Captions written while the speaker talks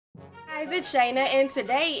Guys, it's Shaina and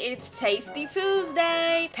today it's Tasty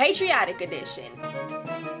Tuesday, Patriotic Edition.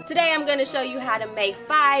 Today I'm going to show you how to make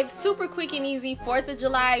 5 super quick and easy 4th of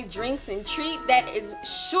July drinks and treats that is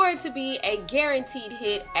sure to be a guaranteed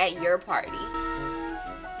hit at your party.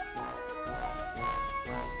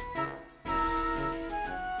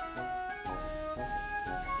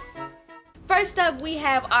 First up, we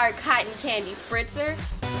have our cotton candy spritzer.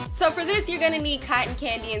 So for this, you're gonna need cotton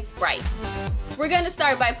candy and Sprite. We're gonna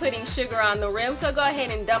start by putting sugar on the rim, so go ahead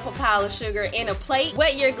and dump a pile of sugar in a plate,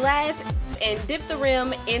 wet your glass, and dip the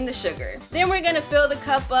rim in the sugar. Then we're gonna fill the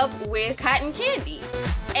cup up with cotton candy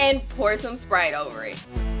and pour some Sprite over it.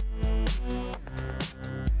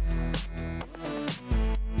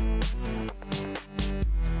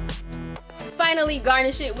 Finally,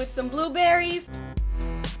 garnish it with some blueberries.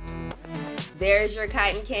 There's your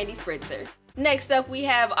cotton candy spritzer. Next up, we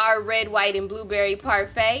have our red, white, and blueberry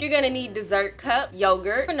parfait. You're gonna need dessert cup,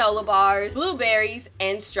 yogurt, granola bars, blueberries,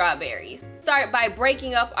 and strawberries. Start by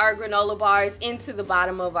breaking up our granola bars into the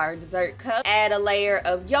bottom of our dessert cup. Add a layer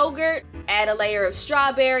of yogurt, add a layer of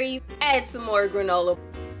strawberries, add some more granola.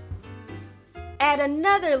 Add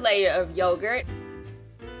another layer of yogurt.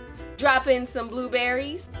 Drop in some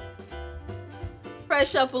blueberries.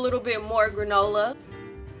 Crush up a little bit more granola.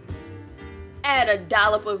 Add a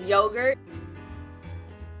dollop of yogurt.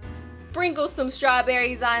 Sprinkle some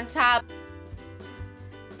strawberries on top.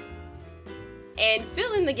 And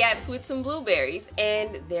fill in the gaps with some blueberries.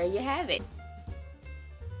 And there you have it.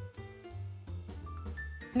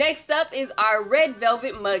 Next up is our red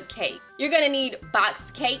velvet mug cake. You're gonna need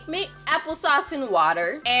boxed cake mix, applesauce and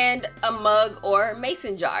water, and a mug or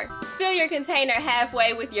mason jar. Fill your container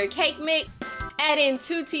halfway with your cake mix. Add in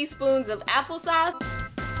 2 teaspoons of applesauce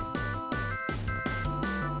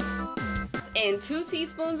and 2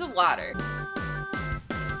 teaspoons of water.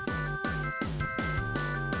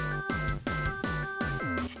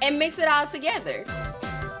 And mix it all together.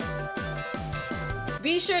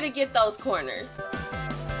 Be sure to get those corners.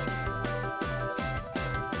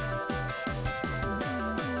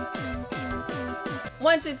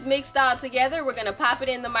 Once it's mixed all together, we're gonna pop it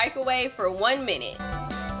in the microwave for 1 minute.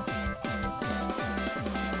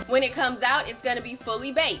 When it comes out, it's gonna be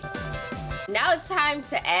fully baked. Now it's time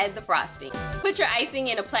to add the frosting. Put your icing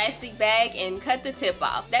in a plastic bag and cut the tip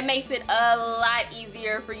off. That makes it a lot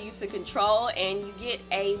easier for you to control and you get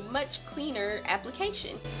a much cleaner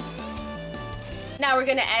application. Now we're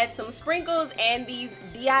gonna add some sprinkles and these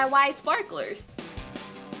DIY sparklers.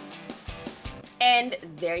 And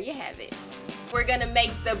there you have it. We're gonna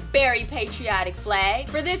make the berry patriotic flag.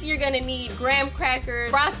 For this, you're gonna need graham crackers,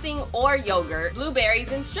 frosting or yogurt, blueberries,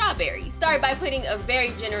 and strawberries. Start by putting a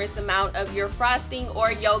very generous amount of your frosting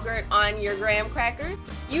or yogurt on your graham cracker.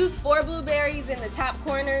 Use 4 blueberries in the top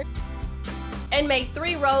corner and make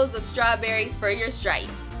 3 rows of strawberries for your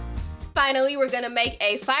stripes. Finally, we're gonna make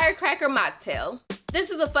a firecracker mocktail. This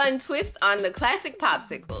is a fun twist on the classic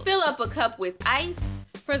popsicle. Fill up a cup with ice.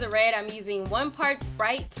 For the red, I'm using 1 part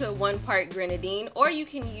Sprite to 1 part grenadine, or you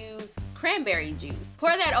can use cranberry juice.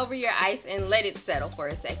 Pour that over your ice and let it settle for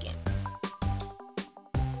a second.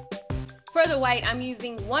 For the white, I'm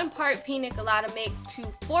using 1 part pina colada mix to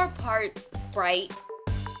 4 parts Sprite.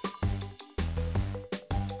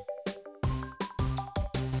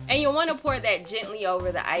 And you'll want to pour that gently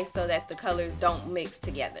over the ice so that the colors don't mix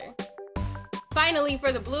together. Finally,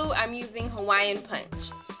 for the blue, I'm using Hawaiian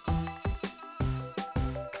Punch.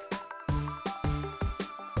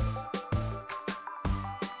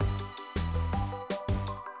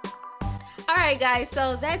 Alright guys,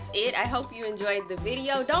 so that's it. I hope you enjoyed the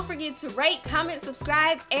video. Don't forget to rate, comment,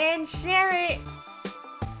 subscribe, and share it.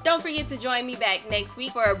 Don't forget to join me back next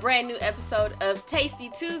week for a brand new episode of Tasty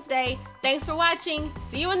Tuesday. Thanks for watching.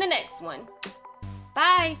 See you in the next one.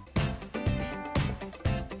 Bye.